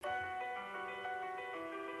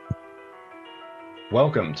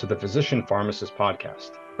Welcome to the Physician Pharmacist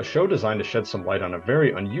Podcast, a show designed to shed some light on a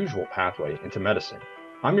very unusual pathway into medicine.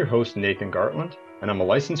 I'm your host, Nathan Gartland, and I'm a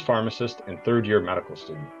licensed pharmacist and third-year medical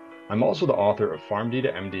student. I'm also the author of PharmD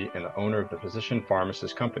to MD and the owner of the Physician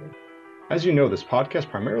Pharmacist Company. As you know, this podcast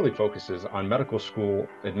primarily focuses on medical school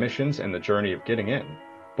admissions and the journey of getting in.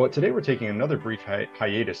 But today we're taking another brief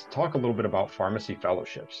hiatus to talk a little bit about pharmacy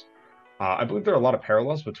fellowships. I believe there are a lot of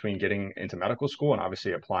parallels between getting into medical school and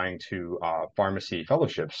obviously applying to pharmacy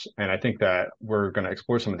fellowships. And I think that we're going to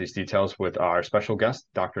explore some of these details with our special guest,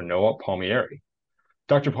 Dr. Noah Palmieri.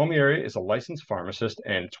 Dr. Palmieri is a licensed pharmacist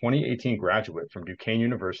and 2018 graduate from Duquesne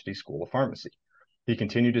University School of Pharmacy. He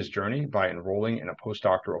continued his journey by enrolling in a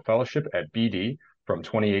postdoctoral fellowship at BD from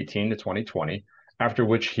 2018 to 2020, after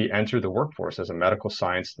which he entered the workforce as a medical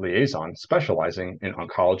science liaison specializing in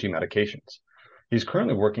oncology medications. He's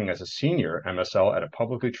currently working as a senior MSL at a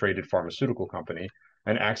publicly traded pharmaceutical company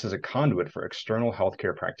and acts as a conduit for external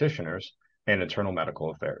healthcare practitioners and internal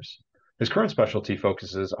medical affairs. His current specialty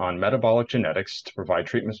focuses on metabolic genetics to provide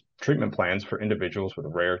treatment plans for individuals with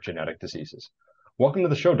rare genetic diseases. Welcome to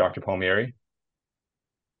the show, Dr. Palmieri.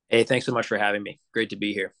 Hey, thanks so much for having me. Great to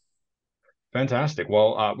be here. Fantastic.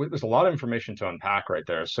 Well, there's a lot of information to unpack right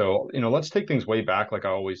there. So, let's take things way back like I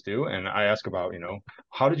always do. And I ask about,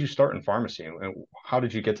 how did you start in pharmacy and how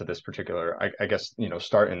did you get to this particular, I guess,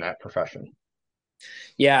 start in that profession?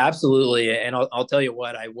 Yeah, absolutely. And I'll tell you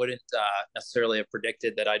what, I wouldn't necessarily have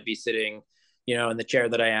predicted that I'd be sitting, in the chair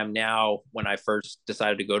that I am now when I first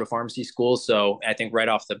decided to go to pharmacy school. So I think right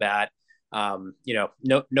off the bat,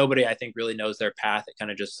 nobody I think really knows their path. It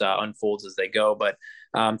kind of just unfolds as they go. But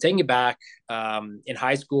taking it back, in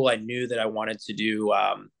high school, I knew that I wanted to do,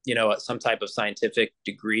 some type of scientific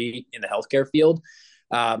degree in the healthcare field.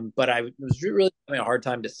 But I was really having a hard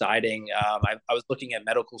time deciding. I was looking at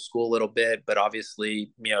medical school a little bit, but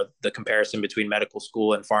obviously, the comparison between medical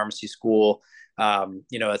school and pharmacy school,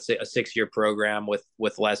 it's a 6-year program with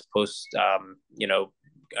less post,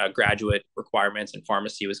 graduate requirements, and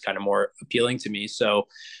pharmacy was kind of more appealing to me. So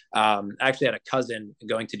I actually had a cousin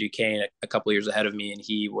going to Duquesne a couple of years ahead of me, and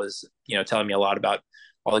he was, telling me a lot about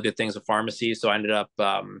all the good things of pharmacy. So I ended up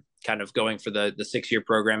kind of going for the 6-year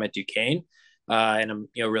program at Duquesne. And I'm,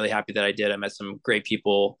 really happy that I did. I met some great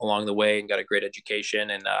people along the way and got a great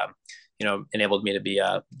education, and enabled me to be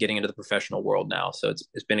getting into the professional world now. So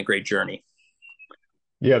it's been a great journey.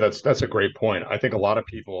 Yeah, that's a great point. I think a lot of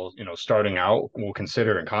people, starting out will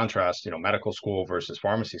consider in contrast, medical school versus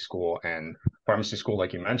pharmacy school. And pharmacy school,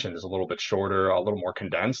 like you mentioned, is a little bit shorter, a little more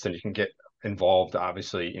condensed, and you can get involved,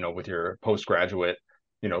 obviously, with your postgraduate,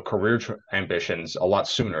 career ambitions a lot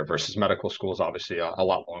sooner versus medical school is obviously a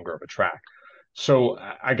lot longer of a track. So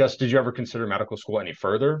I guess, did you ever consider medical school any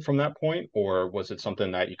further from that point, or was it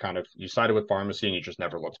something that you sided with pharmacy and you just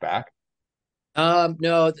never looked back?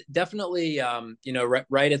 No, definitely.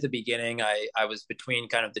 Right at the beginning, I was between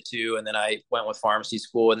kind of the two, and then I went with pharmacy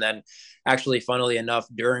school. And then, actually, funnily enough,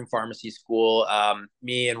 during pharmacy school,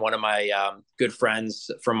 me and one of my good friends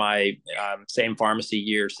from my same pharmacy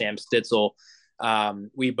year, Sam Stitzel,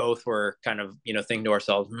 we both were kind of thinking to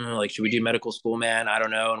ourselves, like, should we do medical school, man? I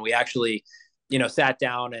don't know. And we actually, sat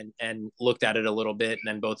down and looked at it a little bit, and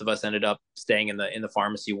then both of us ended up staying in the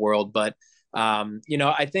pharmacy world. But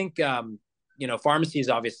I think. Pharmacy is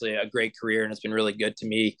obviously a great career and it's been really good to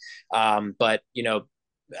me. But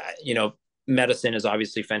medicine is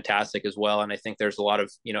obviously fantastic as well. And I think there's a lot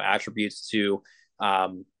of, attributes to,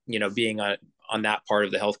 being on that part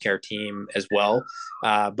of the healthcare team as well.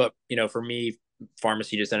 But, for me,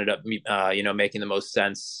 pharmacy just ended up, making the most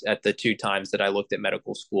sense at the 2 times that I looked at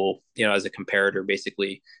medical school, as a comparator,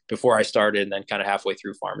 basically before I started and then kind of halfway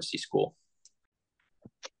through pharmacy school.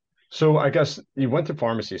 So I guess you went to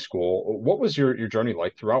pharmacy school. What was your journey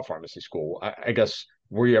like throughout pharmacy school? I guess,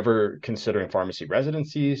 were you ever considering pharmacy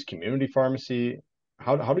residencies, community pharmacy?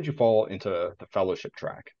 How did you fall into the fellowship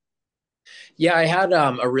track? Yeah, I had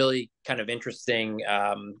a really kind of interesting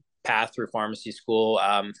path through pharmacy school.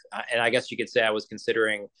 And I guess you could say I was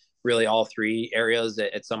considering really all 3 areas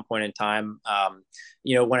at some point in time.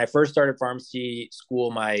 When I first started pharmacy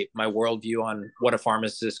school, my worldview on what a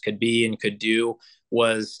pharmacist could be and could do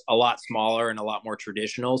was a lot smaller and a lot more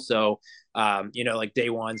traditional. So, like day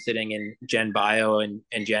one sitting in Gen Bio and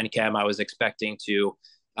Gen Chem, I was expecting to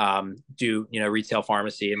do retail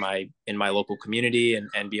pharmacy in my local community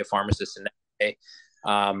and be a pharmacist in that way.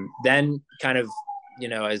 Then kind of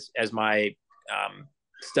as my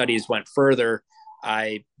studies went further,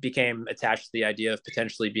 I became attached to the idea of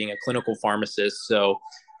potentially being a clinical pharmacist. So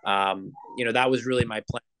that was really my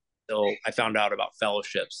plan until I found out about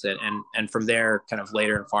fellowships, and from there, kind of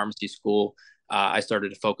later in pharmacy school, I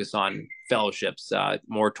started to focus on fellowships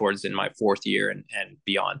more towards in my fourth year and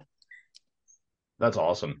beyond. That's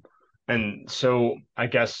awesome. And so I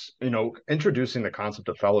guess, introducing the concept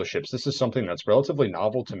of fellowships, this is something that's relatively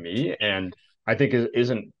novel to me, and I think it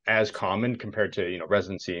isn't as common compared to,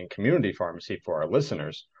 residency and community pharmacy for our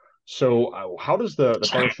listeners. So how does the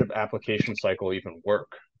fellowship application cycle even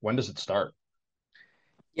work? When does it start?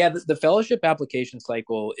 Yeah, the fellowship application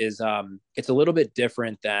cycle is it's a little bit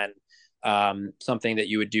different than something that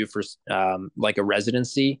you would do for like a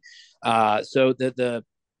residency. So the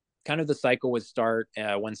kind of the cycle would start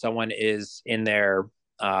when someone is in their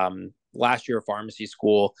last year of pharmacy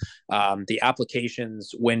school. The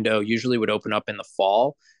applications window usually would open up in the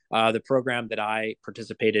fall. The program that I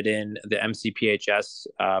participated in, the MCPHS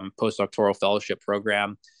postdoctoral fellowship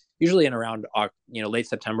program, usually in around late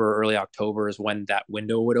September or early October is when that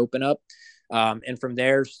window would open up. And from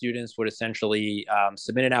there, students would essentially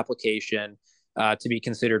submit an application to be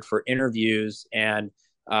considered for interviews. And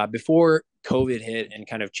before COVID hit and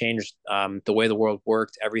kind of changed the way the world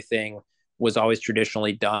worked, everything was always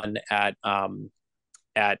traditionally done at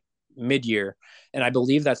mid-year, and I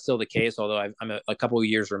believe that's still the case. Although I'm a couple of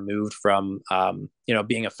years removed from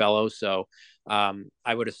being a fellow, so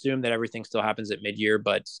I would assume that everything still happens at mid-year,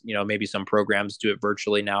 but maybe some programs do it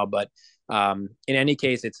virtually now. But in any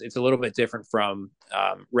case, it's a little bit different from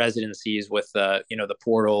residencies with the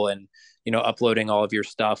portal and uploading all of your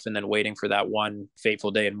stuff and then waiting for that one fateful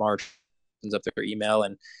day in March opens up their email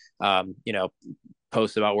and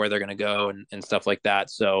post about where they're going to go and stuff like that.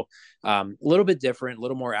 So a little bit different, a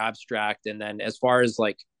little more abstract. And then as far as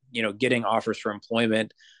getting offers for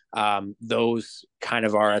employment, those kind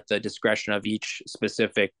of are at the discretion of each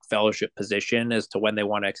specific fellowship position as to when they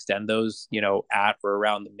want to extend those, at or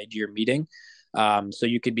around the mid-year meeting. So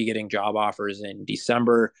you could be getting job offers in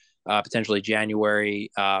December, potentially January,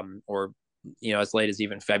 or as late as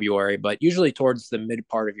even February, but usually towards the mid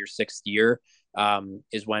part of your sixth year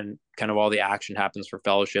is when kind of all the action happens for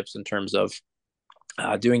fellowships in terms of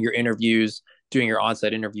doing your interviews, doing your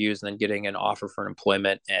on-site interviews, and then getting an offer for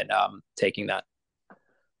employment and taking that.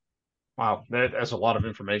 Wow, that's a lot of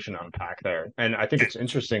information to unpack there. And I think it's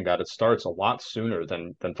interesting that it starts a lot sooner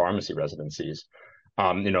than pharmacy residencies.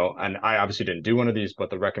 And I obviously didn't do one of these, but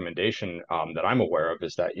the recommendation that I'm aware of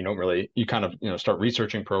is that you kind of, start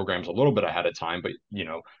researching programs a little bit ahead of time, but,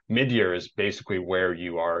 mid-year is basically where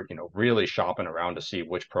you are, really shopping around to see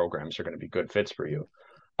which programs are going to be good fits for you.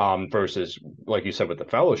 Versus, like you said, with the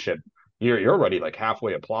fellowship, you're already like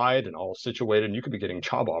halfway applied and all situated, and you could be getting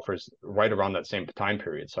job offers right around that same time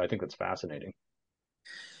period. So I think that's fascinating.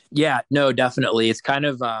 Yeah, no, definitely. It's kind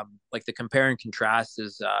of like the compare and contrast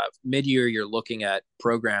is mid-year, you're looking at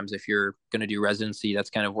programs. If you're going to do residency, that's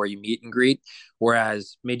kind of where you meet and greet.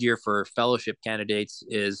 Whereas mid-year for fellowship candidates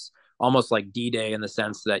is almost like D-Day in the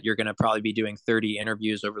sense that you're going to probably be doing 30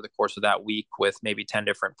 interviews over the course of that week with maybe 10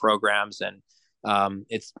 different programs. And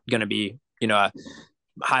it's going to be, a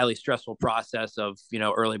highly stressful process of,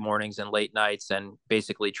 early mornings and late nights and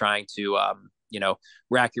basically trying to,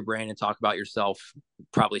 rack your brain and talk about yourself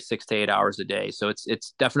probably 6 to 8 hours a day. So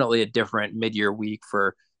it's definitely a different mid-year week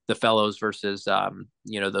for the fellows versus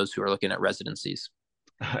those who are looking at residencies.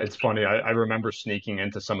 It's funny. I remember sneaking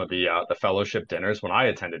into some of the fellowship dinners when I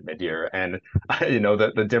attended mid-year, and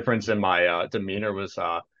the difference in my demeanor was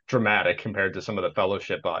dramatic compared to some of the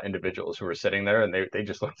fellowship individuals who were sitting there, and they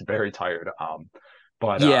just looked very tired.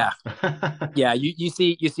 But Yeah, yeah, you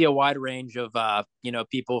see a wide range of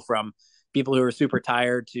people from people who are super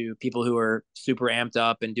tired to people who are super amped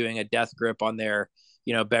up and doing a death grip on their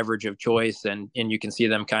beverage of choice, and you can see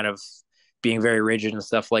them kind of being very rigid and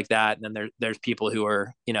stuff like that. And then there's people who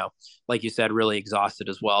are like you said, really exhausted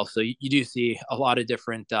as well. So you do see a lot of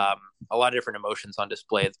different emotions on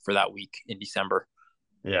display for that week in December.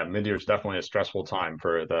 yeah, mid-year is definitely a stressful time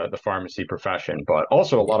for the pharmacy profession, but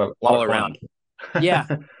also a lot of All fun. around. Yeah,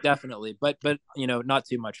 definitely. But not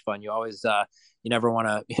too much fun. You always you never want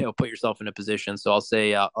to put yourself in a position. So I'll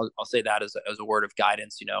say I'll say that as a word of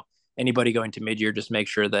guidance. Anybody going to mid-year, just make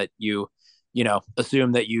sure that you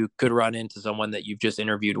assume that you could run into someone that you've just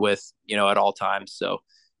interviewed with at all times. So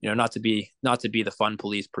not to be the fun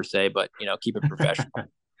police per se, but keep it professional.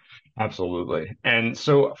 Absolutely. And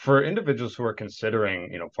so for individuals who are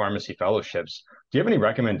considering, pharmacy fellowships, do you have any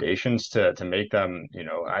recommendations to make them,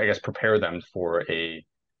 I guess prepare them for to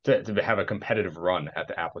have a competitive run at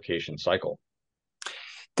the application cycle?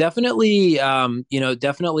 Definitely,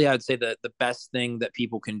 definitely, I'd say that the best thing that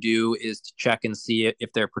people can do is to check and see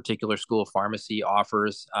if their particular school of pharmacy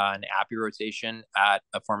offers an API rotation at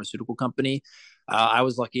a pharmaceutical company. I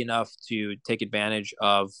was lucky enough to take advantage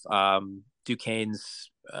of Duquesne's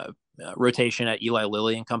rotation at Eli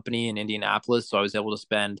Lilly and Company in Indianapolis. So I was able to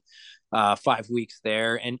spend 5 weeks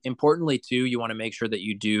there. And importantly, too, you want to make sure that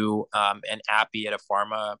you do an API at a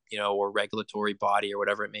pharma, or regulatory body or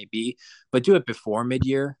whatever it may be, but do it before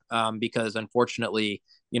mid-year, because unfortunately,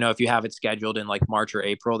 if you have it scheduled in like March or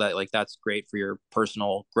April, that's great for your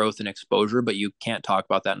personal growth and exposure, but you can't talk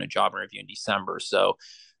about that in a job interview in December. So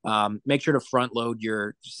make sure to front load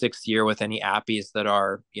your 6th year with any APIs that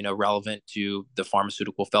are, relevant to the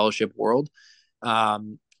pharmaceutical fellowship world.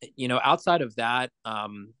 Outside of that,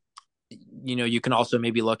 you can also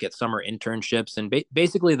maybe look at summer internships, and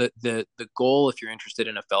basically the goal, if you're interested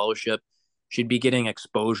in a fellowship, should be getting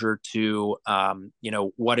exposure to,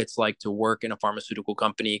 what it's like to work in a pharmaceutical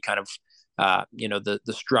company, kind of,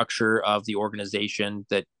 the structure of the organization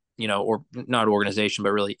that, or not organization,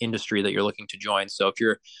 but really industry that you're looking to join. So if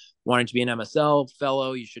you're wanting to be an MSL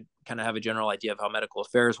fellow, you should kind of have a general idea of how medical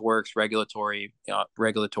affairs works, regulatory,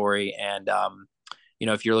 and,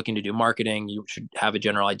 if you're looking to do marketing, you should have a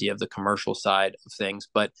general idea of the commercial side of things.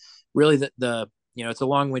 But really, it's a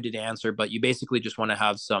long-winded answer, but you basically just want to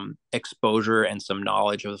have some exposure and some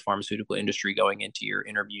knowledge of the pharmaceutical industry going into your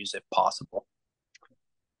interviews, if possible.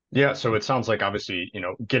 Yeah, so it sounds like obviously,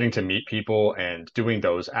 getting to meet people and doing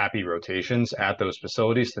those API rotations at those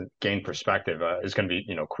facilities to gain perspective is going to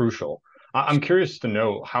be, crucial. I'm curious to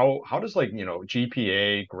know how does like,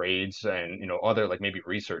 GPA grades and, other like maybe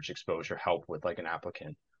research exposure help with like an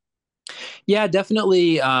applicant? Yeah,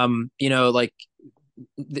 definitely.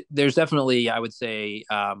 There's definitely, I would say,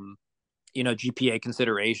 GPA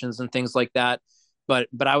considerations and things like that. But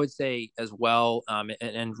I would say as well,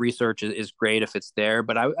 and research is great if it's there.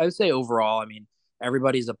 But I would say overall, I mean,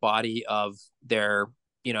 everybody's a body of their,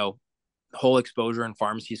 whole exposure in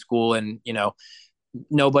pharmacy school, and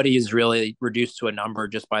nobody is really reduced to a number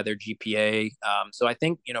just by their GPA. So I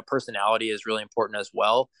think personality is really important as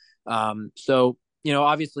well. So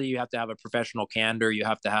obviously you have to have a professional candor. You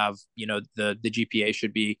have to have the GPA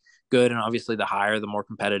should be good, and obviously the higher, the more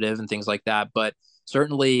competitive, and things like that. But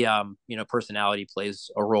certainly, personality plays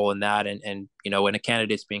a role in that. And when a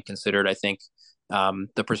candidate's being considered, I think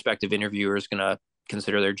the prospective interviewer is going to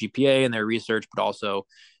consider their GPA and their research, but also,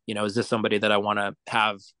 is this somebody that I want to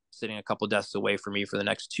have sitting a couple desks away from me for the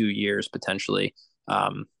next 2 years potentially?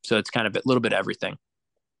 So it's kind of a little bit of everything.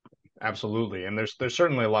 Absolutely. And there's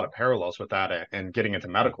certainly a lot of parallels with that and getting into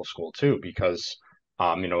medical school too, because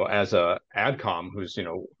as a AdCom who's,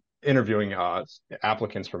 interviewing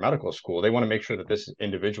applicants for medical school, they want to make sure that this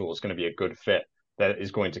individual is going to be a good fit that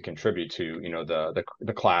is going to contribute to,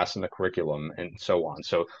 the class and the curriculum and so on.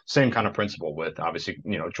 So same kind of principle with obviously,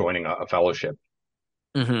 joining a fellowship.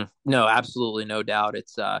 Mm-hmm. No, absolutely, no doubt.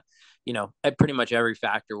 It's pretty much every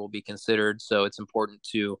factor will be considered. So it's important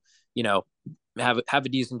to, you know, have a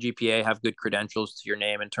decent GPA, have good credentials to your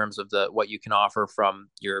name in terms of what you can offer from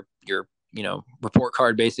your report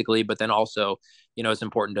card basically. But then also, it's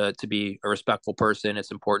important to be a respectful person.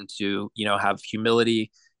 It's important to have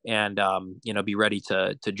humility and be ready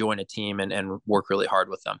to join a team and work really hard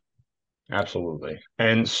with them. Absolutely.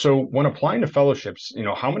 And so when applying to fellowships,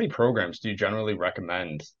 how many programs do you generally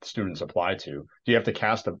recommend students apply to? Do you have to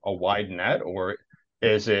cast a wide net, or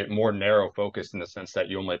is it more narrow focused in the sense that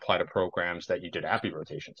you only apply to programs that you did API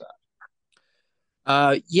rotations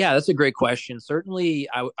at? Yeah, that's a great question. Certainly,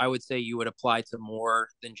 I would say you would apply to more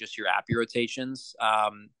than just your API rotations.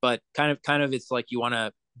 But kind of, it's like you want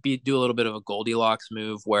to do a little bit of a Goldilocks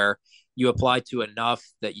move where you apply to enough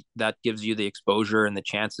that gives you the exposure and the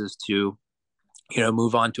chances to,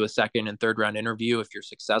 move on to a second and third round interview if you're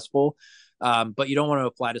successful. But you don't want to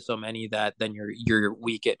apply to so many that then your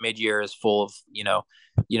week at mid year is full of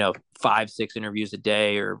 5-6 interviews a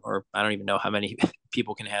day, or I don't even know how many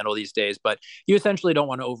people can handle these days. But you essentially don't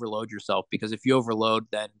want to overload yourself, because if you overload,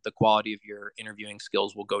 then the quality of your interviewing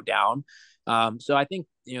skills will go down. So I think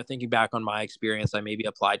thinking back on my experience, I maybe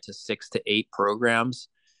applied to 6 to 8 programs,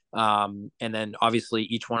 and then obviously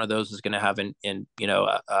each one of those is going to have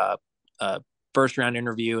a first round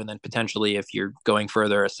interview, and then potentially, if you're going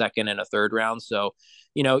further, a second and a third round. So,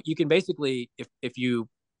 you can basically, if you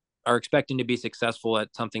are expecting to be successful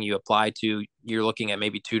at something you apply to, you're looking at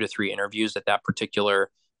maybe 2 to 3 interviews at that particular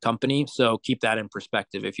company. So keep that in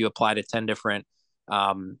perspective. If you apply to 10 different,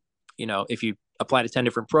 if you apply to 10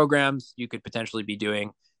 different programs, you could potentially be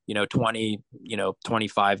doing, 20,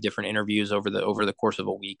 25 different interviews over the course of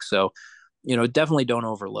a week. So, definitely don't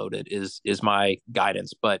overload it is my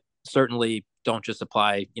guidance, but certainly don't just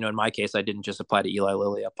apply. In my case, I didn't just apply to Eli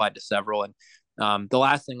Lilly. I applied to several. And the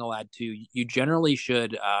last thing I'll add too, you generally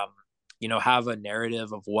should, have a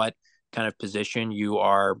narrative of what kind of position you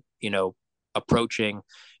are, approaching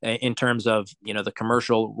in terms of, the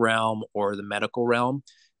commercial realm or the medical realm.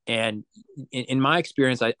 And in my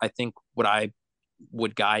experience, I think what I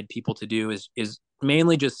would guide people to do is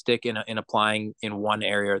mainly just stick in applying in one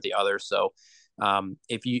area or the other. So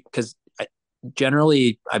if you, because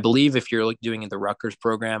generally, I believe if you're doing the Rutgers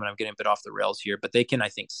program, and I'm getting a bit off the rails here, but they can, I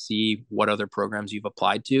think, see what other programs you've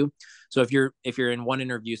applied to. So if you're in one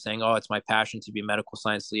interview saying, "Oh, it's my passion to be a medical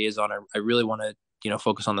science liaison. I really want to,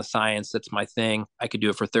 focus on the science. That's my thing. I could do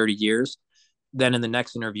it for 30 years." Then in the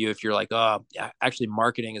next interview, if you're like, "Oh, actually,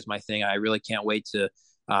 marketing is my thing. I really can't wait to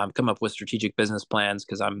come up with strategic business plans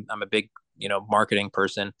because I'm a big marketing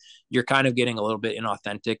person," you're kind of getting a little bit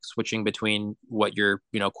inauthentic, switching between what your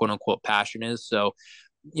quote unquote passion is. So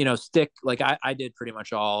stick, like I did pretty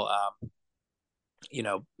much all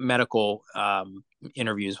medical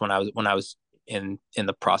interviews when I was in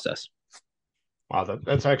the process. Wow,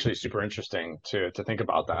 that's actually super interesting to think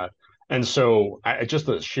about that. And so, just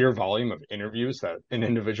the sheer volume of interviews that an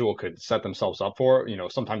individual could set themselves up for,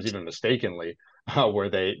 sometimes even mistakenly, where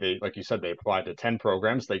they like you said, they apply to 10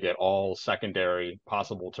 programs, they get all secondary,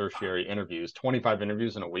 possible tertiary interviews. 25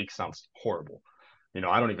 interviews in a week sounds horrible.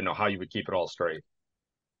 I don't even know how you would keep it all straight.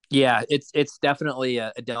 Yeah, it's definitely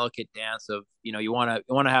a delicate dance of, you want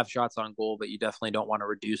to have shots on goal, but you definitely don't want to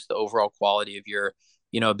reduce the overall quality of your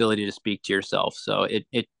ability to speak to yourself. So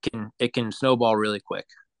it can snowball really quick.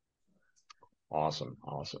 Awesome,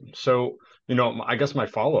 awesome. So, I guess my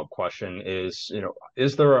follow-up question is,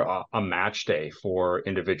 is there a match day for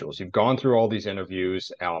individuals? You've gone through all these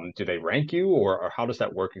interviews. Do they rank you, or how does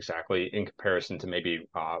that work exactly in comparison to maybe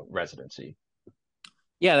residency?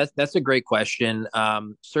 Yeah, that's a great question.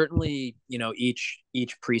 Certainly,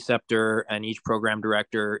 each preceptor and each program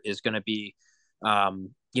director is going to be,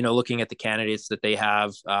 looking at the candidates that they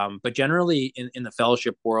have. But generally, in the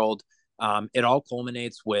fellowship world, it all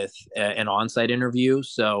culminates with an on-site interview.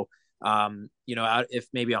 So, if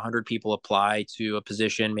maybe 100 people apply to a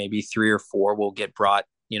position, maybe 3 or 4 will get brought,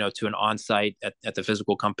 to an on-site at the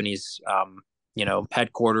physical company's,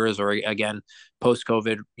 headquarters, or again, post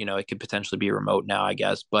COVID, it could potentially be remote now, I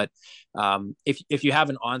guess. But if you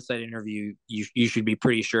have an on-site interview, you should be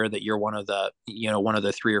pretty sure that you're one of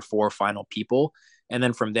the 3 or 4 final people. And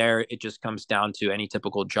then from there, it just comes down to any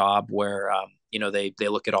typical job where, they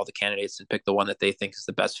look at all the candidates and pick the one that they think is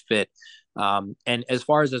the best fit. And as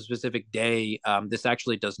far as a specific day, this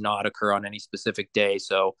actually does not occur on any specific day.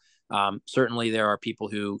 So certainly there are people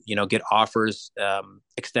who, get offers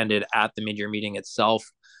extended at the mid-year meeting itself.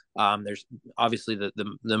 There's obviously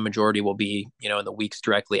the majority will be, in the weeks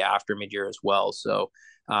directly after mid-year as well. So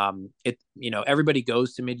everybody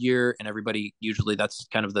goes to mid-year, and everybody, usually that's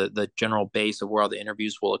kind of the general base of where all the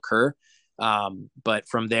interviews will occur. But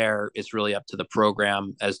from there, it's really up to the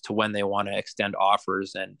program as to when they want to extend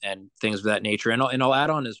offers and things of that nature. And I'll add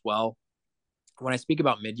on as well, when I speak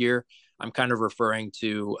about mid-year, I'm kind of referring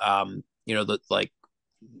to, the like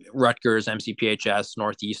Rutgers, MCPHS,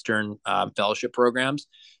 Northeastern fellowship programs.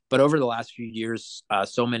 But over the last few years,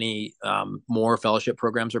 so many more fellowship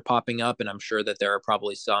programs are popping up, and I'm sure that there are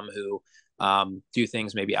probably some who do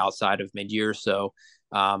things maybe outside of mid-year. So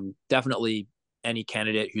definitely any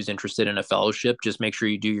candidate who's interested in a fellowship, just make sure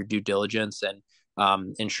you do your due diligence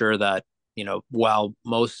and ensure that, while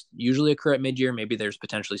most usually occur at mid-year, maybe there's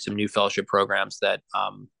potentially some new fellowship programs that,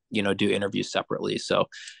 do interviews separately. So,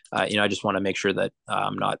 I just want to make sure that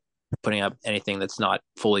I'm not putting up anything that's not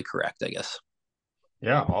fully correct, I guess.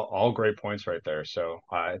 Yeah, all great points right there. So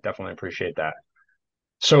I definitely appreciate that.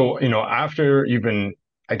 So, after you've been,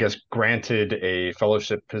 I guess, granted a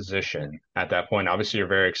fellowship position at that point, obviously you're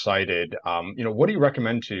very excited. What do you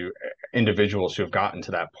recommend to individuals who have gotten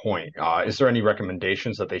to that point? Is there any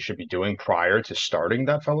recommendations that they should be doing prior to starting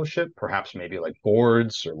that fellowship? Perhaps maybe like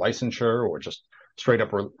boards or licensure or just straight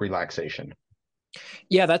up relaxation?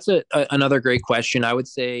 Yeah, that's another great question. I would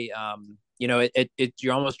say,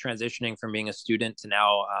 you're almost transitioning from being a student to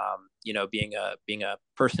now, being a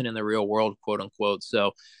person in the real world, quote unquote.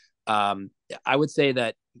 So, I would say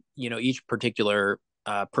that, each particular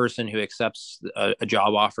person who accepts a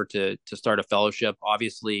job offer to start a fellowship,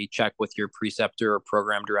 obviously check with your preceptor or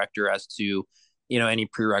program director as to, any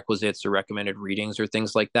prerequisites or recommended readings or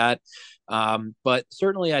things like that. But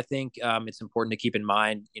certainly, I think it's important to keep in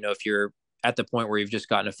mind, if you're at the point where you've just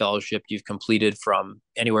gotten a fellowship, you've completed from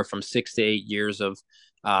anywhere from 6 to 8 years of,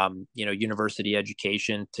 university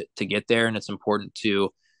education to get there. And it's important to,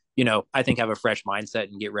 I think have a fresh mindset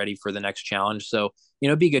and get ready for the next challenge. So,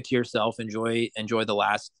 be good to yourself, enjoy the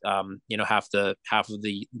last, half of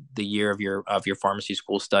the year of your pharmacy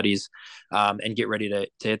school studies, and get ready to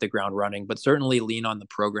hit the ground running. But certainly lean on the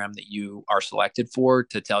program that you are selected for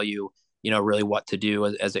to tell you, really what to do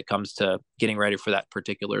as it comes to getting ready for that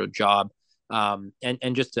particular job.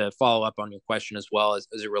 And just to follow up on your question as well as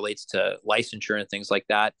it relates to licensure and things like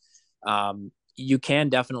that, you can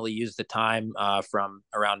definitely use the time from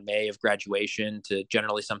around May of graduation to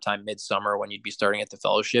generally sometime midsummer when you'd be starting at the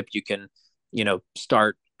fellowship. You can,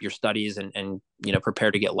 start your studies and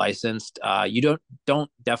prepare to get licensed. You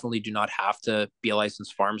definitely do not have to be a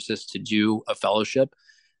licensed pharmacist to do a fellowship.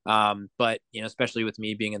 But especially with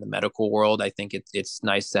me being in the medical world, I think it's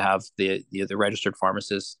nice to have the registered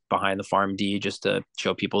pharmacist behind the PharmD just to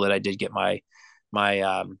show people that I did get my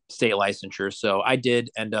state licensure. So I did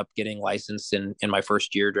end up getting licensed in my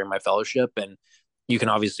first year during my fellowship, and you can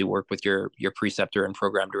obviously work with your preceptor and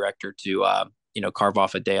program director to carve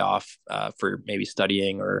off a day off for maybe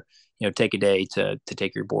studying, or take a day to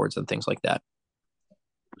take your boards and things like that.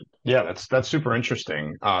 Yeah, that's super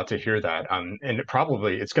interesting to hear that. And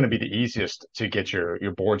it's going to be the easiest to get your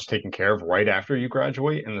boards taken care of right after you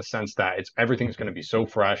graduate, in the sense that everything's going to be so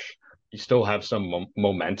fresh. You still have some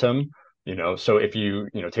momentum, So if you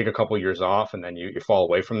take a couple years off and then you fall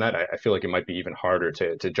away from that, I feel like it might be even harder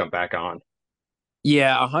to jump back on.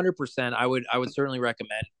 Yeah, 100%. I would certainly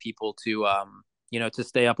recommend people to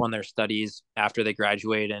stay up on their studies after they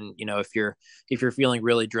graduate. And, if you're feeling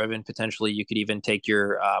really driven, potentially you could even take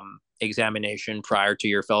your examination prior to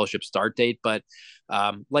your fellowship start date. But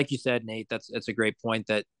like you said, Nate, that's a great point,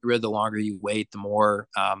 that really the longer you wait, the more,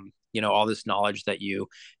 all this knowledge that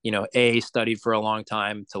A, studied for a long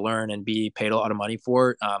time to learn, and B, paid a lot of money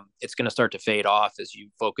for, it's going to start to fade off as you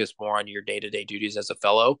focus more on your day-to-day duties as a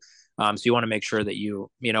fellow. So you want to make sure that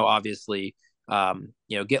obviously,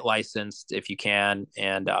 get licensed if you can,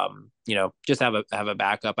 and just have a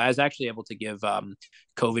backup. I was actually able to give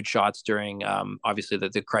COVID shots during obviously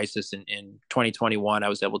the crisis in 2021. I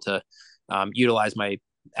was able to utilize my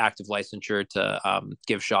active licensure to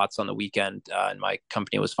give shots on the weekend, and my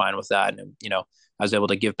company was fine with that. And I was able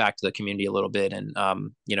to give back to the community a little bit, and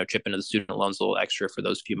chip into the student loans a little extra for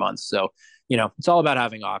those few months. So it's all about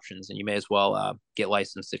having options, and you may as well get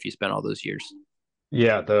licensed if you spend all those years.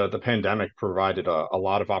 Yeah, the pandemic provided a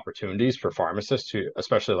lot of opportunities for pharmacists who,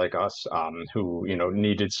 especially like us, who,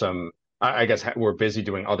 needed some, I guess we're busy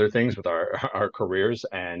doing other things with our our careers,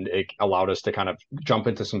 and it allowed us to kind of jump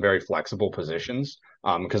into some very flexible positions.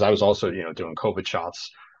 Because I was also, doing COVID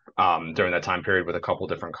shots during that time period with a couple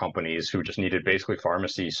different companies who just needed basically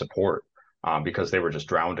pharmacy support. Because they were just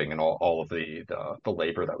drowning in all of the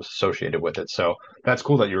labor that was associated with it. So that's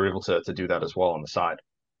cool that you were able to do that as well on the side.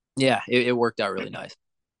 Yeah, it worked out really nice.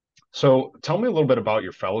 So tell me a little bit about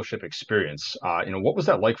your fellowship experience. What was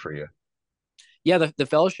that like for you? Yeah, the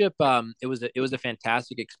fellowship, it was a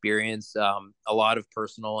fantastic experience. A lot of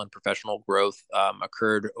personal and professional growth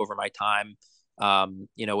occurred over my time,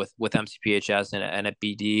 with MCPHS and at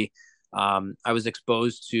BD. I was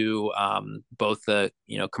exposed to both the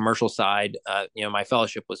commercial side. My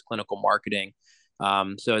fellowship was clinical marketing.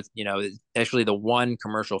 So it's actually the one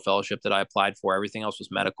commercial fellowship that I applied for. Everything else was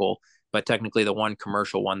medical, but technically the one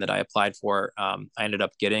commercial one that I applied for, I ended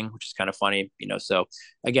up getting, which is kind of funny. So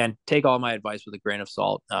again, take all my advice with a grain of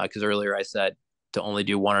salt, because earlier I said to only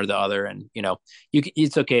do one or the other, and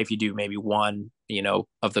it's okay if you do maybe one,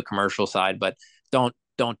 of the commercial side, but don't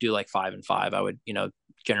do like 5 and 5. I would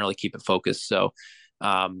generally keep it focused. So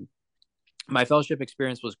my fellowship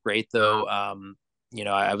experience was great, though.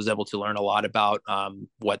 I was able to learn a lot about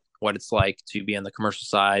what it's like to be on the commercial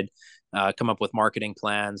side, come up with marketing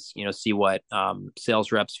plans, see what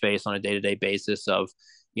sales reps face on a day-to-day basis. Of,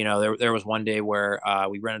 there was one day where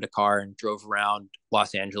we rented a car and drove around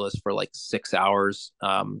Los Angeles for like 6 hours.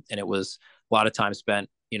 And it was a lot of time spent,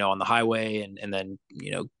 on the highway, and then,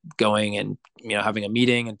 going and, having a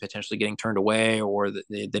meeting and potentially getting turned away, or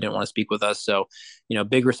they didn't want to speak with us. So,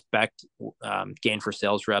 big respect gained for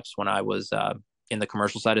sales reps when I was in the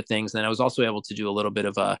commercial side of things. And I was also able to do a little bit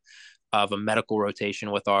of a medical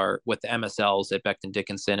rotation with the MSLs at Becton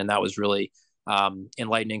Dickinson, and that was really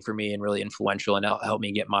enlightening for me and really influential, and helped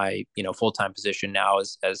me get my full-time position now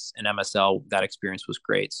as an MSL. That experience was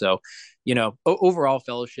great. So overall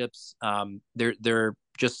fellowships, they're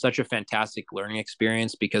just such a fantastic learning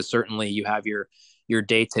experience, because certainly you have your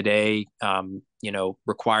day-to-day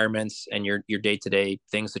requirements and your day-to-day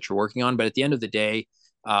things that you're working on, but at the end of the day,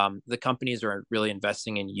 the companies are really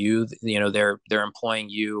investing in you. They're employing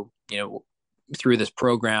you through this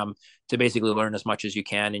program to basically learn as much as you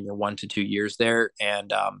can in your 1 to 2 years there,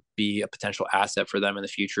 and be a potential asset for them in the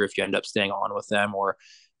future if you end up staying on with them, or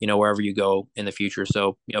wherever you go in the future.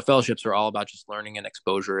 So fellowships are all about just learning and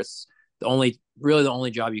exposure. It's the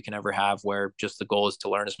only job you can ever have where just the goal is to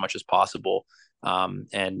learn as much as possible,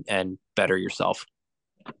 and better yourself.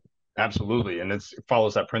 Absolutely. And it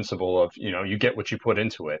follows that principle of, you get what you put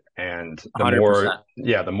into it. And the more, 100%.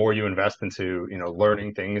 yeah, the more you invest into,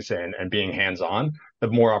 learning things and being hands-on, the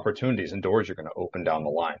more opportunities and doors you're going to open down the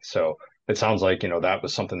line. So it sounds like, that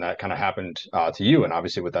was something that kind of happened to you. And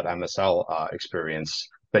obviously with that MSL experience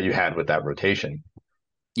that you had with that rotation.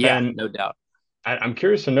 Yeah, And no doubt. I'm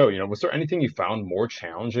curious to know, was there anything you found more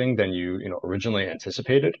challenging than you originally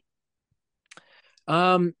anticipated?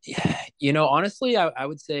 Um, honestly, I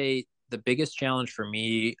would say the biggest challenge for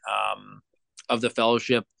me of the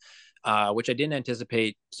fellowship, which I didn't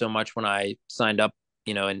anticipate so much when I signed up,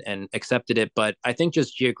 and accepted it, but I think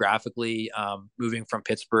just geographically, moving from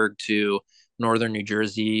Pittsburgh to northern New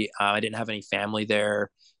Jersey, I didn't have any family there,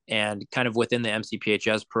 and kind of within the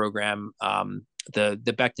MCPHS program, the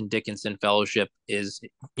Becton Dickinson Fellowship is,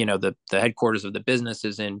 the headquarters of the business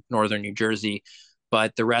is in northern New Jersey,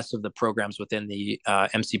 but the rest of the programs within the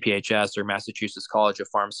MCPHS, or Massachusetts College of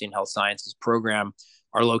Pharmacy and Health Sciences program,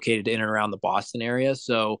 are located in and around the Boston area.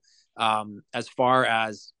 So as far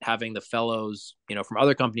as having the fellows, from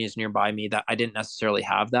other companies nearby me, that I didn't necessarily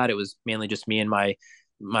have that. It was mainly just me and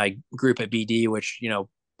my group at BD, which,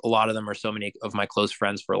 a lot of them are so many of my close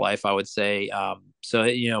friends for life, I would say. I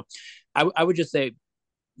would just say,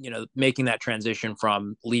 making that transition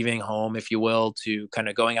from leaving home, if you will, to kind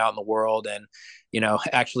of going out in the world. And,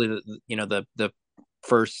 actually, the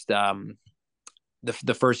first,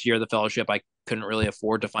 the first year of the fellowship, I couldn't really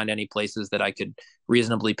afford to find any places that I could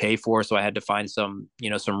reasonably pay for. So I had to find some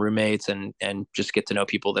roommates and just get to know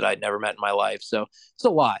people that I'd never met in my life. So it's a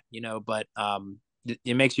lot, but,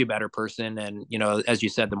 it makes you a better person. And, as you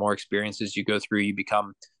said, the more experiences you go through, you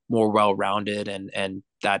become more well-rounded, and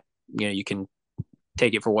that, you can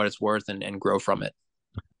take it for what it's worth and grow from it.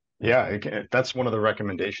 Yeah, that's one of the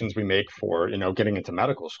recommendations we make for, getting into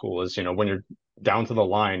medical school is, when you're down to the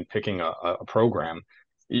line picking a program,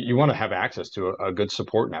 you want to have access to a good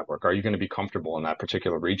support network. Are you going to be comfortable in that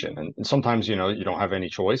particular region? And sometimes, you don't have any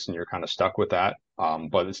choice and you're kind of stuck with that.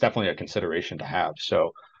 But it's definitely a consideration to have.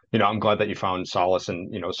 So, I'm glad that you found solace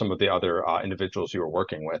in, some of the other individuals you were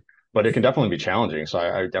working with, but it can definitely be challenging. So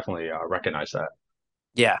I definitely recognize that.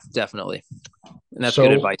 Yeah, definitely. And that's good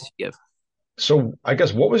So advice to give. So I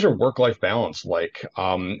guess what was your work-life balance like?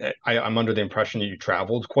 I'm under the impression that you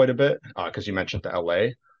traveled quite a bit because you mentioned to LA.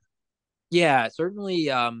 Yeah, certainly.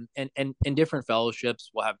 And different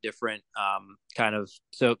fellowships will have different kind of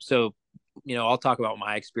I'll talk about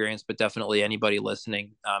my experience, but definitely anybody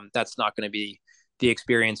listening, that's not going to be the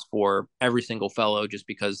experience for every single fellow, just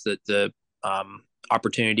because the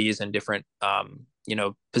opportunities and different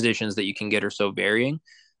positions that you can get are so varying.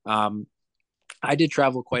 Um, I did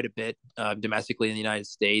travel quite a bit domestically in the United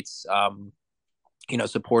States,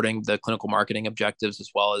 supporting the clinical marketing objectives,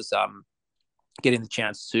 as well as getting the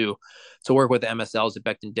chance to work with the MSLs at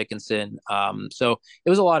Becton Dickinson. So it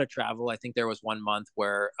was a lot of travel. I think there was one month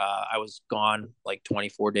where I was gone like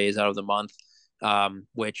 24 days out of the month,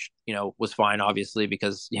 which was fine, obviously,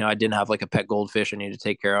 because I didn't have like a pet goldfish I needed to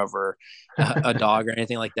take care of, or a dog or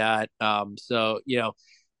anything like that.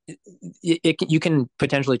 You can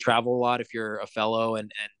potentially travel a lot if you're a fellow,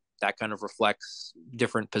 and that kind of reflects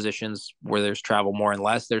different positions where there's travel more and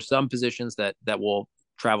less. There's some positions that will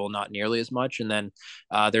travel not nearly as much, and then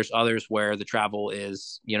there's others where the travel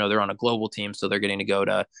is, they're on a global team, so they're getting to go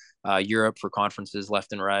to Europe for conferences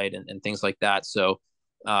left and right, and things like that. So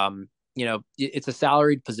it's a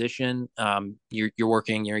salaried position. You're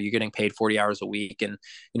working, you're getting paid 40 hours a week, and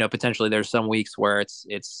potentially there's some weeks where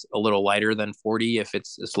it's a little lighter than 40 if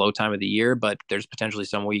it's a slow time of the year, but there's potentially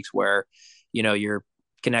some weeks where you're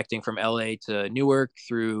connecting from LA to Newark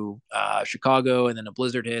through Chicago, and then a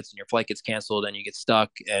blizzard hits and your flight gets canceled and you get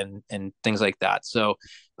stuck, and things like that. So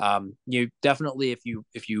you definitely,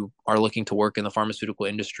 if you are looking to work in the pharmaceutical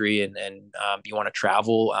industry, and you want to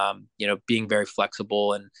travel, being very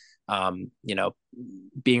flexible, and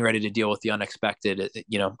being ready to deal with the unexpected.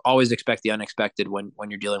 Always expect the unexpected when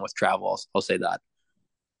you're dealing with travel. I'll say that.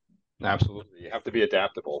 Absolutely. You have to be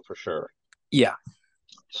adaptable for sure. Yeah.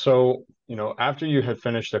 So, after you had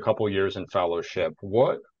finished a couple years in fellowship,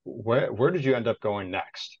 where did you end up going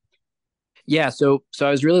next? Yeah, so I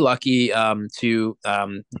was really lucky to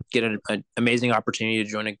get an amazing opportunity to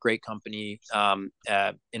join a great company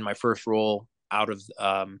in my first role out of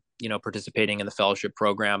participating in the fellowship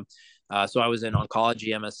program. So I was in oncology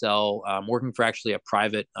MSL, working for actually a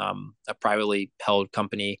privately held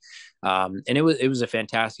company, and it was a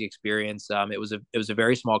fantastic experience. It was a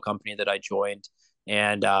very small company that I joined,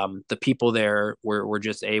 and the people there were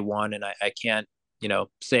just A1, and I can't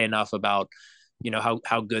say enough about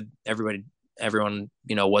how good everybody everyone,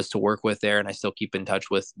 was to work with there. And I still keep in touch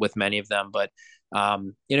with many of them, but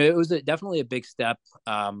it was definitely a big step.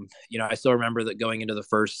 I still remember that going into the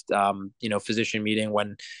first, physician meeting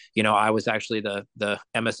when, I was actually the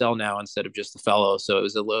MSL now instead of just the fellow. So it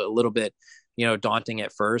was a little bit, daunting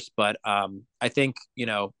at first, but I think,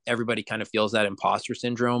 everybody kind of feels that imposter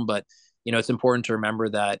syndrome, but it's important to remember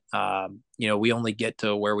that, we only get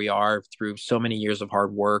to where we are through so many years of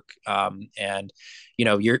hard work. And,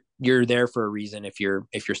 you're there for a reason if you're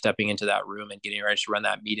stepping into that room and getting ready to run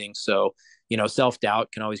that meeting. So,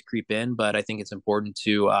 self-doubt can always creep in, but I think it's important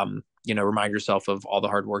to, remind yourself of all the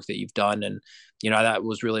hard work that you've done. And, that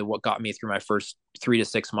was really what got me through my first 3 to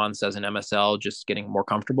 6 months as an MSL, just getting more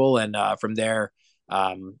comfortable. And from there,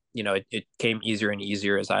 it came easier and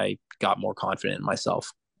easier as I got more confident in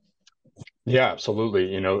myself. Yeah,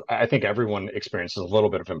 absolutely. I think everyone experiences a little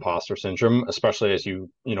bit of imposter syndrome, especially as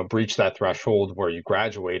breach that threshold where you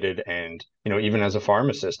graduated. And, even as a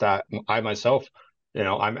pharmacist, I myself,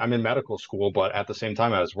 I'm in medical school, but at the same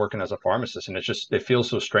time, I was working as a pharmacist. And it feels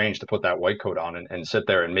so strange to put that white coat on and sit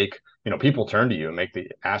there and make, people turn to you and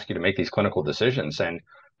ask you to make these clinical decisions. And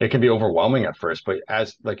it can be overwhelming at first, but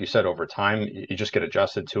like you said, over time, you just get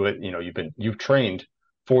adjusted to it. You've trained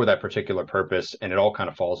for that particular purpose, and it all kind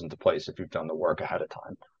of falls into place if you've done the work ahead of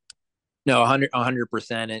time. No,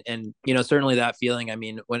 100%. And certainly that feeling, I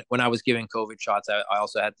mean, when I was giving COVID shots, I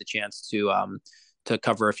also had the chance to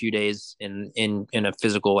cover a few days in a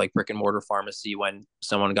physical, like, brick and mortar pharmacy when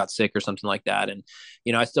someone got sick or something like that. And,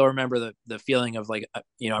 I still remember the feeling of, like,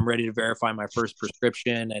 I'm ready to verify my first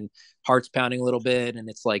prescription and heart's pounding a little bit. And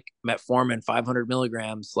it's like metformin, 500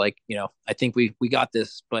 milligrams. Like, I think we got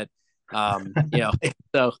this, but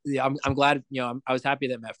so yeah, I'm glad, I was happy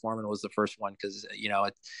that metformin was the first one, because,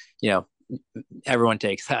 everyone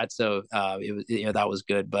takes that. So it was, that was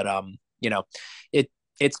good. But it,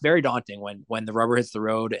 it's very daunting when the rubber hits the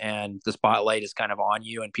road and the spotlight is kind of on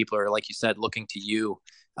you and people are, like you said, looking to you.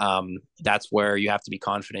 That's where you have to be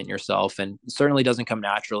confident in yourself, and certainly doesn't come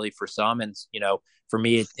naturally for some. And, for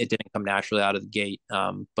me, it didn't come naturally out of the gate.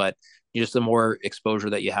 But just the more exposure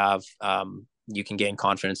that you have, you can gain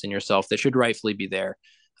confidence in yourself that should rightfully be there.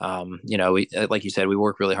 Like you said, we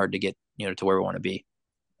work really hard to get, to where we want to be.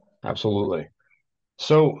 Absolutely.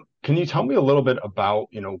 So can you tell me a little bit about,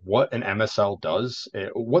 what an MSL does?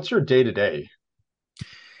 What's your day to day?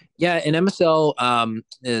 Yeah, an MSL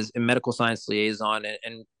is a medical science liaison,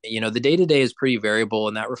 and the day to day is pretty variable,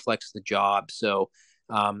 and that reflects the job. So,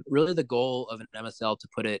 really, the goal of an MSL, to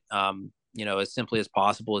put it, as simply as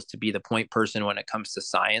possible, is to be the point person when it comes to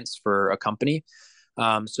science for a company.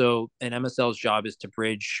 So, an MSL's job is to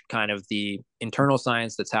bridge kind of the internal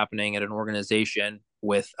science that's happening at an organization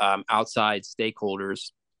with outside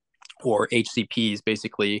stakeholders, or HCPs,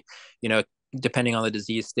 basically, depending on the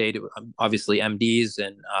disease state. Obviously MDs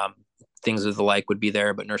and things of the like would be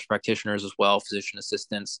there, but nurse practitioners as well, physician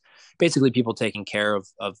assistants, basically people taking care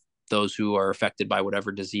of those who are affected by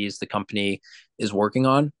whatever disease the company is working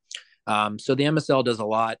on. So the MSL does a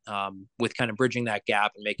lot with kind of bridging that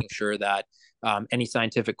gap and making sure that any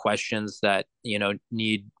scientific questions that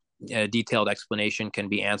need a detailed explanation can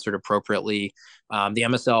be answered appropriately. The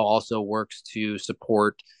MSL also works to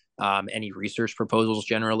support any research proposals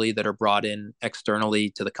generally that are brought in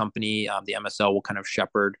externally to the company. The MSL will kind of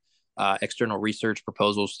shepherd external research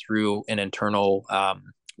proposals through an internal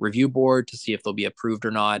review board to see if they'll be approved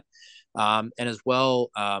or not. And as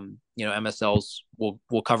well, MSLs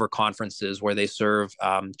will cover conferences where they serve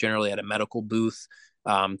generally at a medical booth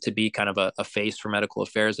to be kind of a face for medical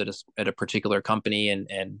affairs at a particular company,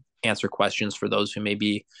 and answer questions for those who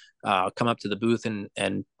maybe come up to the booth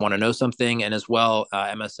and want to know something. And as well,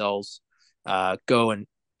 MSLs go and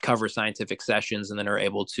cover scientific sessions and then are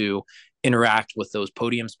able to interact with those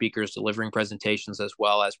podium speakers delivering presentations, as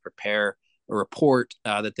well as prepare a report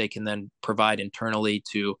that they can then provide internally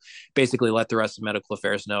to basically let the rest of medical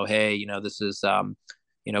affairs know, hey, this is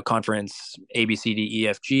conference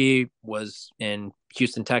ABCDEFG was in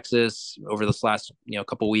Houston, Texas over this last,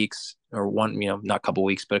 couple weeks, or one, not couple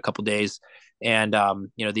weeks, but a couple days. And,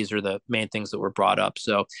 these are the main things that were brought up.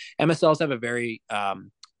 So MSLs have a very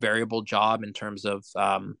variable job in terms of,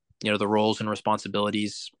 the roles and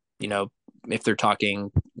responsibilities. If they're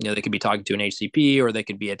talking, they could be talking to an HCP, or they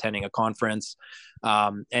could be attending a conference.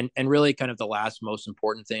 And really kind of the last most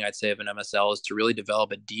important thing I'd say of an MSL is to really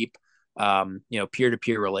develop a deep,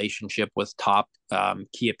 peer-to-peer relationship with top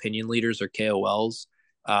key opinion leaders, or KOLs,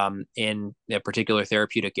 in a particular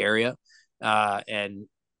therapeutic area. And,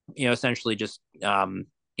 essentially just,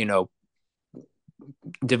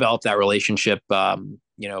 develop that relationship,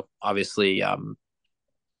 obviously,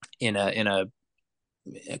 in a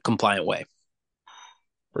compliant way.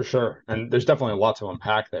 For sure. And there's definitely a lot to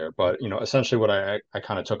unpack there. But, essentially what I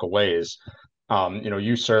kind of took away is,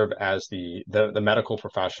 you serve as the medical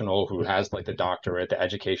professional who has like the doctorate, the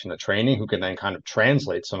education, the training, who can then kind of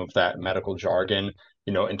translate some of that medical jargon,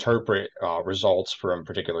 interpret results from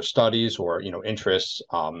particular studies or, interests,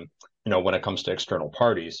 when it comes to external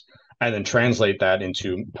parties, and then translate that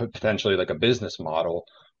into potentially like a business model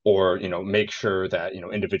or make sure that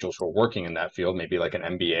individuals who are working in that field, maybe like an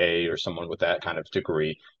MBA or someone with that kind of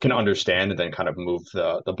degree, can understand and then kind of move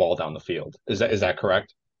the ball down the field. Is that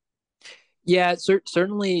correct? Yeah,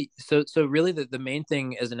 certainly. So really, the main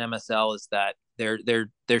thing as an MSL is that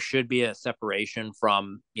there should be a separation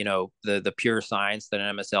from the pure science that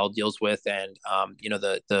an MSL deals with, and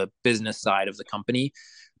the business side of the company.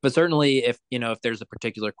 But certainly, if there's a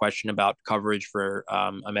particular question about coverage for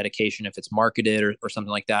a medication, if it's marketed or something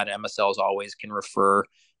like that, MSLs always can refer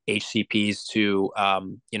HCPs to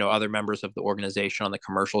other members of the organization on the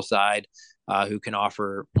commercial side, who can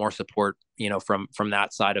offer more support from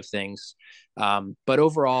that side of things. But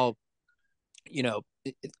overall, you know,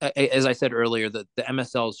 as I said earlier, the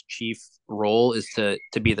MSL's chief role is to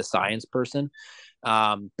be the science person.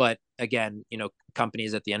 But again,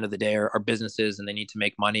 companies at the end of the day are businesses, and they need to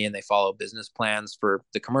make money, and they follow business plans for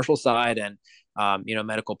the commercial side, and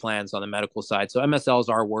medical plans on the medical side. So MSLs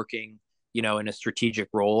are working, in a strategic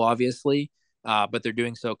role, obviously, but they're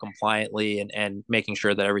doing so compliantly, and making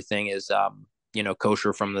sure that everything is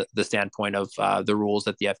kosher from the standpoint of the rules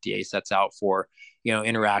that the FDA sets out for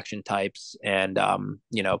interaction types, and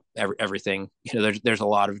everything. There's a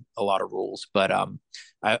lot of rules, but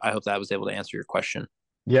I hope that was able to answer your question.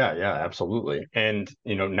 Yeah, yeah, absolutely. And,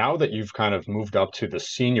 now that you've kind of moved up to the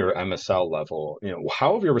senior MSL level,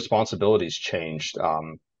 how have your responsibilities changed,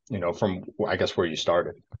 from, I guess, where you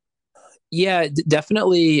started? Yeah,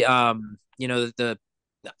 definitely. The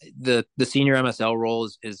senior MSL role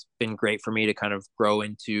has been great for me to kind of grow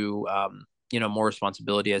into more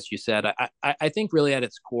responsibility, as you said. I think really at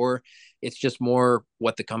its core, it's just more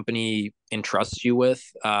what the company entrusts you with,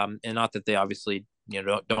 and not that they obviously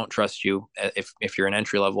don't trust you if you're an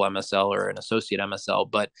entry level MSL or an associate MSL,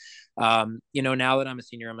 but now that I'm a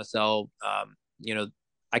senior MSL,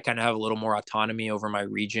 I kind of have a little more autonomy over my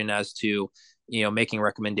region as to making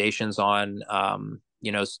recommendations on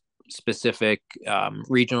specific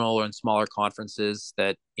regional and smaller conferences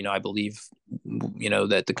that I believe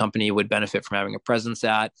that the company would benefit from having a presence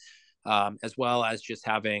at, as well as just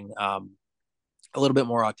having a little bit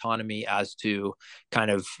more autonomy as to kind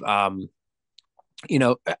of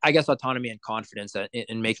I guess autonomy and confidence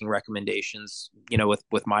in making recommendations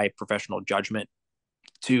with my professional judgment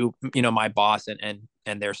to my boss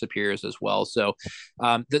and their superiors as well. So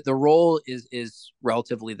the role is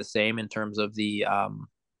relatively the same in terms of the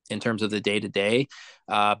day to day.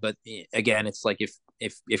 But again, it's like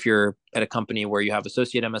if you're at a company where you have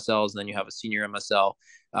associate MSLs and then you have a senior MSL,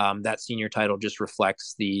 that senior title just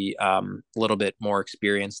reflects the little bit more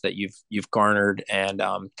experience that you've garnered, and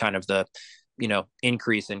kind of the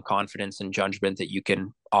increase in confidence and judgment that you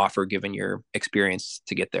can offer given your experience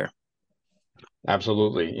to get there.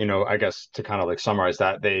 Absolutely. I guess to kind of like summarize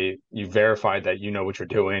that, you verified that you know what you're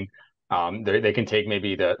doing. They can take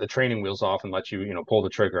maybe the training wheels off and let you, pull the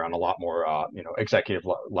trigger on a lot more, executive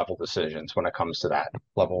level decisions when it comes to that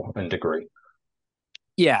level and degree.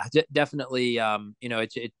 Yeah, definitely.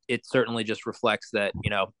 It certainly just reflects that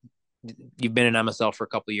you've been in MSL for a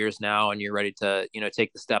couple of years now, and you're ready to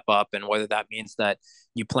take the step up. And whether that means that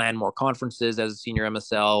you plan more conferences as a senior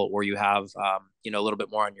MSL, or you have a little bit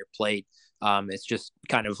more on your plate, it's just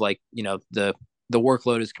kind of like the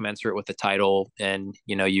workload is commensurate with the title, and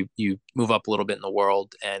you move up a little bit in the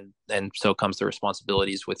world, and so comes the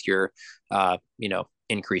responsibilities with your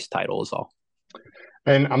increased title is all.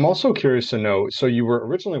 And I'm also curious to know, so you were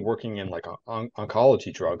originally working in like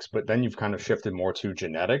oncology drugs, but then you've kind of shifted more to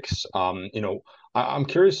genetics. I'm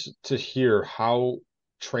curious to hear how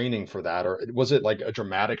training for that, or was it like a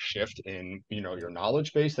dramatic shift in, your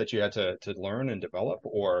knowledge base that you had to learn and develop,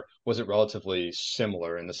 or was it relatively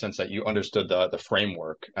similar in the sense that you understood the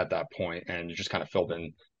framework at that point and you just kind of filled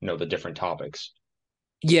in, the different topics?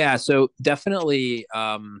 Yeah, so definitely,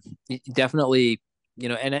 and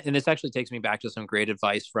this actually takes me back to some great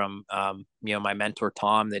advice from my mentor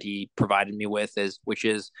Tom that he provided me with, which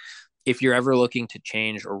is, if you're ever looking to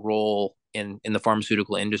change a role in the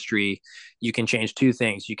pharmaceutical industry, you can change two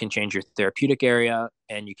things. You can change your therapeutic area,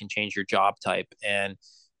 and you can change your job type. And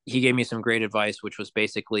he gave me some great advice, which was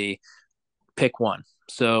basically pick one.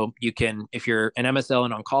 So you can, if you're an MSL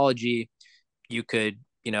in oncology, you could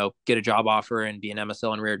get a job offer and be an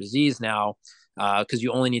MSL in rare disease now. because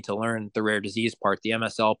you only need to learn the rare disease part. The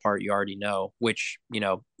MSL part you already know, which,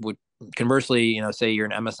 would conversely, say you're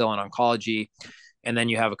an MSL in oncology, and then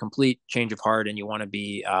you have a complete change of heart and you want to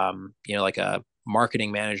be, like a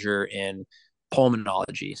marketing manager in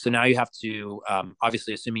pulmonology. So now you have to,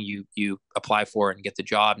 obviously, assuming you apply for it and get the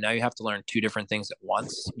job, now you have to learn two different things at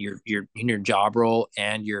once: your in your job role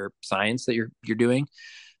and your science that you're doing.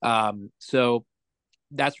 So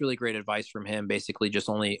that's really great advice from him. Basically, just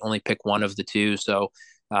only pick one of the two. So,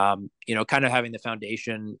 kind of having the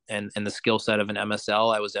foundation and the skill set of an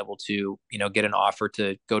MSL, I was able to get an offer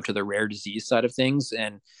to go to the rare disease side of things,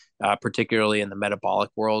 and particularly in the metabolic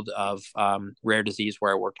world of rare disease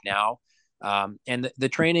where I work now. And the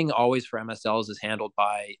training always for MSLs is handled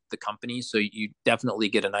by the company, so you definitely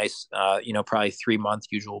get a nice, probably 3 month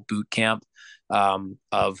usual boot camp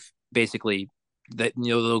of basically that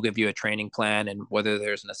they'll give you a training plan, and whether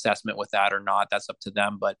there's an assessment with that or not, that's up to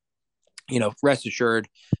them. But rest assured,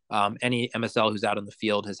 any MSL who's out in the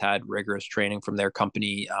field has had rigorous training from their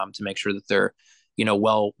company to make sure that they're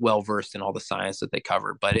well versed in all the science that they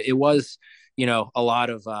cover. But it was a lot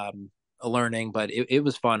of learning, but it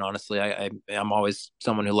was fun. Honestly, I'm always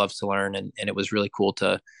someone who loves to learn, and it was really cool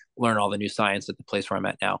to learn all the new science at the place where I'm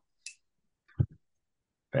at now.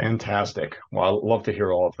 Fantastic. Well, I love to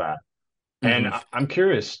hear all of that. And Mm-hmm. I'm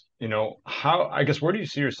curious, how, I guess, where do you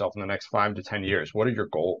see yourself in the next 5 to 10 years? What are your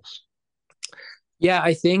goals? Yeah,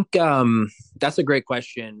 I think that's a great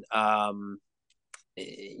question. Definitely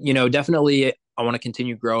I want to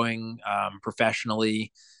continue growing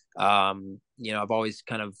professionally. I've always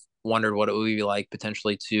kind of wondered what it would be like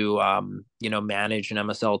potentially to, manage an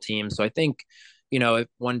MSL team. So I think, if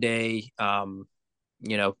one day,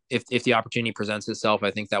 if the opportunity presents itself, I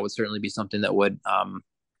think that would certainly be something that would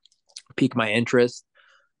pique my interest.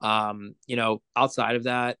 Outside of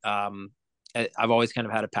that, I've always kind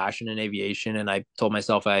of had a passion in aviation, and I told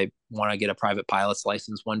myself I want to get a private pilot's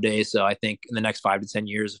license one day. So I think in the next 5 to 10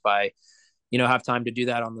 years, if I, have time to do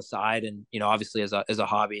that on the side, and obviously as a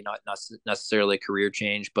hobby, not necessarily a career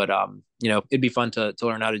change, but it'd be fun to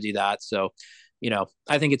learn how to do that. So,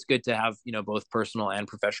 I think it's good to have both personal and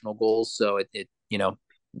professional goals. So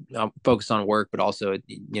focus on work, but also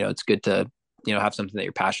it's good to have something that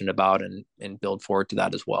you're passionate about and build forward to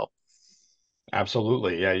that as well.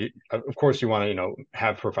 Absolutely. Yeah. Of course, you want to,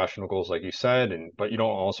 have professional goals, like you said, but you don't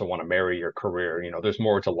also want to marry your career. There's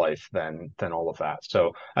more to life than all of that.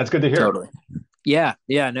 So that's good to hear. Totally. Yeah,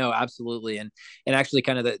 no, absolutely. And actually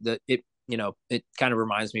kind of it kind of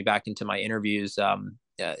reminds me back into my interviews,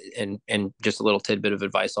 and just a little tidbit of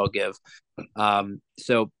advice I'll give.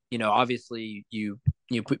 So, obviously you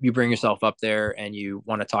bring yourself up there and you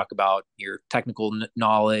want to talk about your technical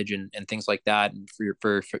knowledge and things like that. And for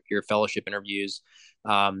your fellowship interviews,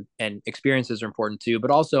 and experiences are important too,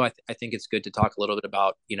 but also I think it's good to talk a little bit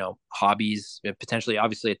about, hobbies, potentially,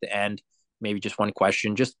 obviously at the end, maybe just one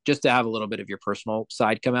question, just to have a little bit of your personal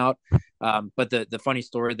side come out. But the funny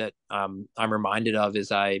story that I'm reminded of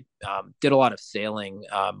is I did a lot of sailing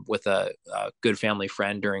with a good family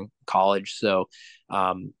friend during college. So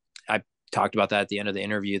I talked about that at the end of the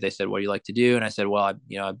interview. They said, "What do you like to do?" And I said, "Well, I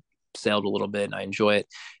sailed a little bit and I enjoy it."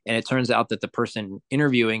 And it turns out that the person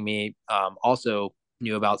interviewing me also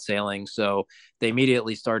knew about sailing. So they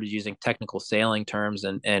immediately started using technical sailing terms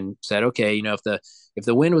and said, okay, if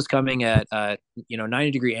the wind was coming at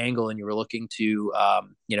 90-degree angle and you were looking to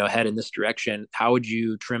head in this direction, how would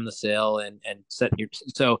you trim the sail and set your,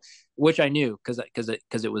 so, which I knew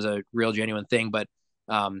because it was a real genuine thing. But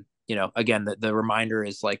again, the reminder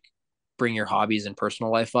is like, bring your hobbies and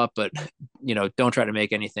personal life up, but don't try to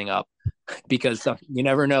make anything up because you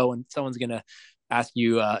never know when someone's going to ask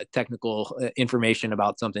you technical information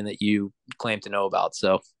about something that you claim to know about.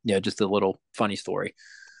 So just a little funny story.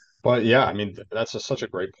 But yeah, I mean, that's such a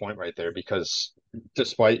great point right there because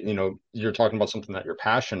despite, you're talking about something that you're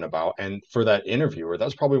passionate about, and for that interviewer,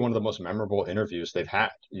 that's probably one of the most memorable interviews they've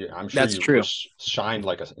had. I'm sure That's you true. just shined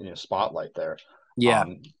like a spotlight there. Yeah.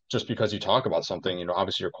 Just because you talk about something,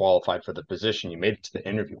 obviously you're qualified for the position, you made it to the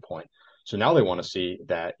interview point. So now they want to see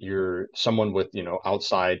that you're someone with,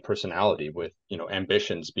 outside personality, with,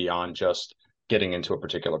 ambitions beyond just getting into a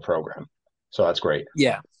particular program. So that's great.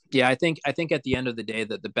 Yeah, I think at the end of the day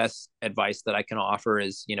that the best advice that I can offer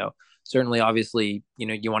is, certainly obviously,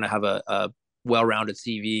 you want to have a well-rounded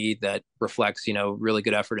CV that reflects, really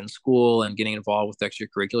good effort in school and getting involved with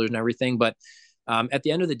extracurriculars and everything. But at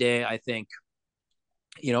the end of the day, I think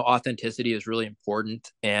authenticity is really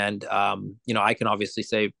important. And I can obviously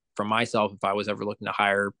say for myself, if I was ever looking to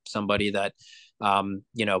hire somebody, that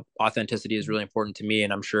authenticity is really important to me,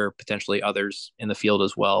 and I'm sure potentially others in the field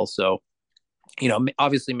as well. So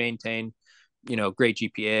obviously maintain great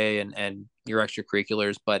GPA and your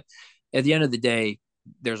extracurriculars, but at the end of the day,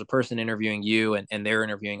 there's a person interviewing you, and they're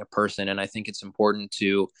interviewing a person. And I think it's important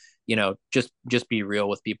to, just be real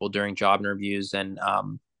with people during job interviews, and,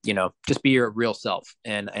 just be your real self.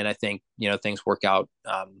 And I think, things work out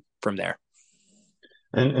from there.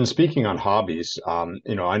 And speaking on hobbies, I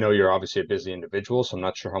know you're obviously a busy individual, so I'm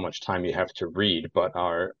not sure how much time you have to read, but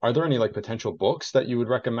are there any like potential books that you would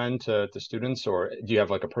recommend to students, or do you have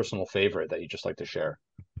like a personal favorite that you just like to share?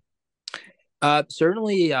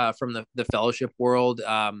 Certainly from the fellowship world.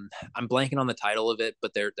 I'm blanking on the title of it,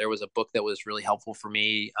 but there was a book that was really helpful for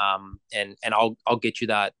me. And I'll get you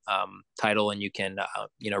that title, and you can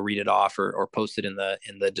read it off, or post it in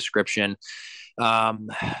the description. Um,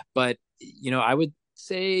 but I would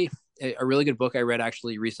say a really good book I read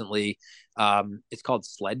actually recently. It's called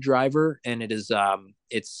Sled Driver, and it's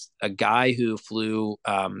a guy who flew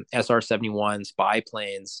SR-71 spy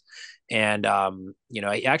planes, and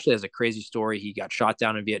he actually has a crazy story. He got shot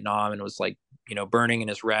down in Vietnam and was like burning in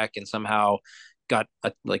his wreck, and somehow got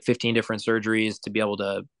like 15 different surgeries to be able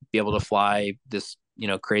to fly this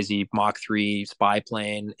crazy Mach 3 spy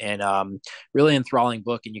plane. And really enthralling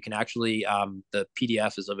book. And you can actually the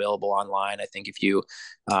PDF is available online, I think, if you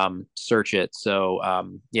search it. So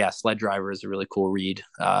yeah, Sled Driver is a really cool read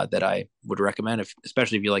that I would recommend,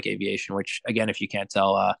 especially if you like aviation, which, again, if you can't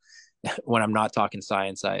tell, when I'm not talking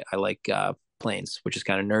science, I like planes, which is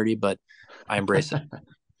kind of nerdy, but I embrace it.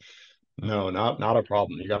 No, not a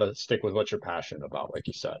problem. You got to stick with what you're passionate about, like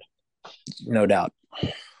you said. No doubt.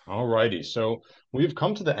 All righty. So we've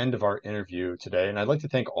come to the end of our interview today, and I'd like to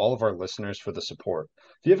thank all of our listeners for the support.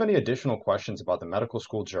 If you have any additional questions about the medical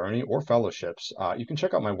school journey or fellowships, you can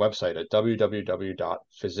check out my website at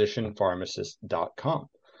www.physicianpharmacist.com.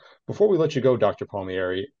 Before we let you go, Dr.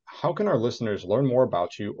 Palmieri, how can our listeners learn more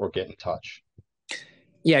about you or get in touch?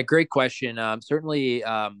 Yeah, great question. Certainly,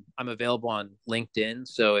 I'm available on LinkedIn.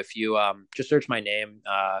 So if you just search my name,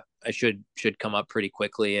 I should come up pretty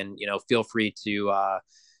quickly. And feel free to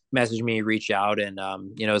message me, reach out, and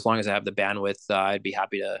as long as I have the bandwidth, I'd be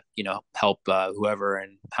happy to help whoever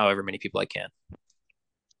and however many people I can.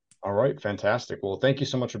 All right, fantastic. Well, thank you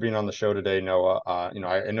so much for being on the show today, Noah. I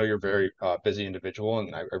know you're a very busy individual,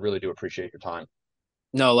 and I really do appreciate your time.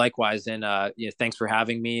 No, likewise, and thanks for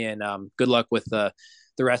having me, and good luck with the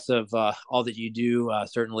rest of all that you do.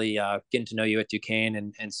 Certainly, getting to know you at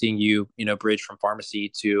Duquesne, and seeing you bridge from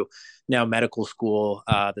pharmacy to now medical school.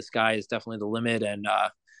 The sky is definitely the limit, and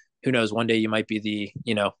who knows? One day you might be the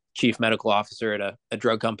chief medical officer at a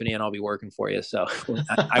drug company, and I'll be working for you. So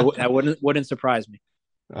I wouldn't surprise me.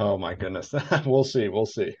 Oh my goodness. We'll see. We'll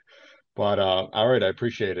see. But all right, I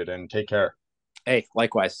appreciate it and take care. Hey,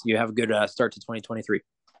 likewise. You have a good start to 2023.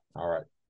 All right.